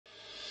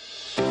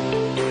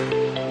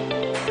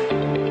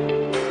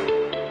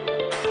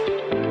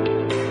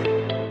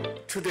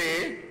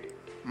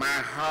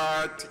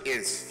heart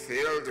is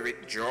filled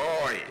with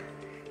joy,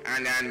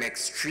 and I'm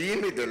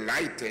extremely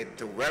delighted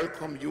to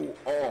welcome you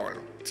all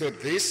to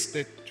this,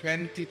 the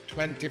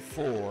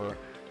 2024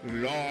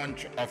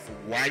 launch of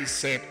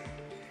YSEP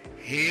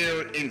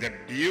here in the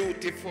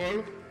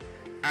beautiful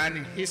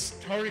and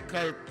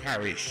historical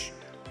parish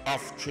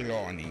of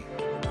Trelawney.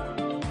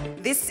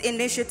 This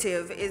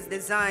initiative is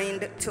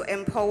designed to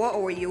empower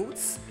our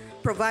youths,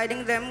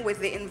 providing them with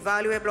the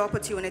invaluable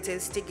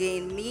opportunities to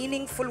gain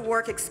meaningful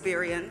work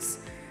experience,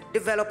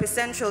 develop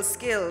essential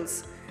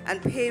skills,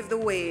 and pave the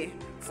way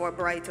for a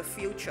brighter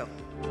future.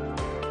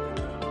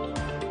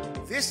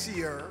 This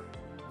year,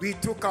 we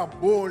took a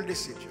bold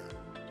decision,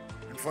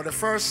 and for the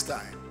first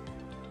time,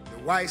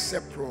 the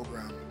YSEP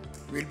program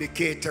will be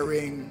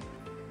catering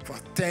for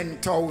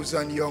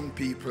 10,000 young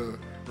people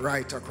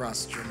right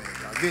across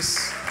Jamaica.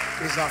 This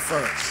is our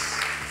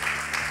first.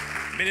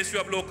 Ministry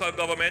of Local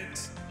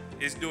Government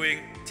is doing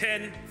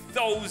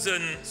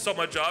 10,000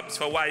 summer jobs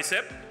for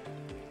YSEP.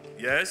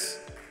 Yes.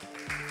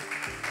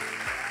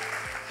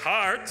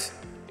 Heart,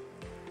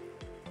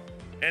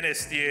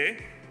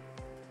 NSTA,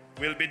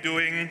 will be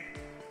doing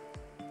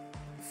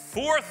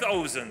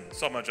 4,000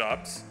 summer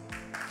jobs.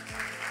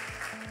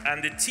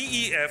 And the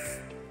TEF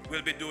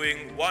will be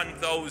doing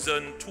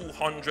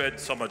 1,200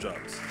 summer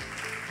jobs.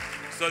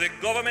 So the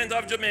government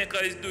of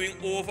Jamaica is doing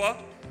over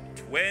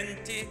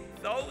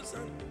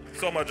 20,000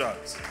 summer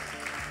jobs.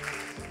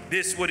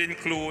 This would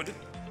include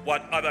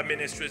what other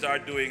ministries are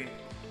doing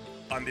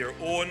on their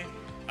own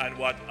and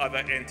what other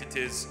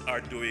entities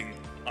are doing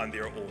on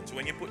their own. So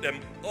when you put them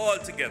all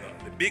together,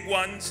 the big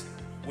ones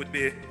would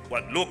be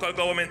what local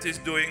government is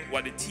doing,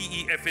 what the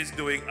TEF is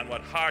doing, and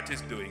what HEART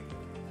is doing.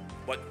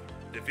 But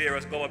the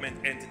various government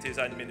entities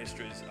and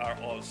ministries are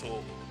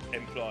also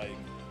employing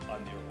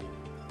on their own.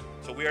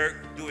 So we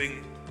are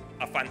doing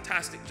a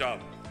fantastic job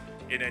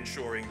in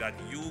ensuring that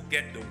you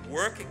get the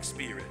work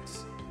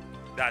experience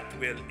that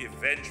will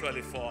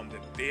eventually form the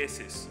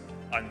basis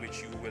on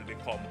which you will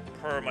become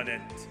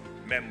permanent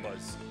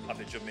members of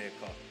the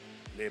Jamaica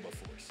labor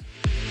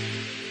force.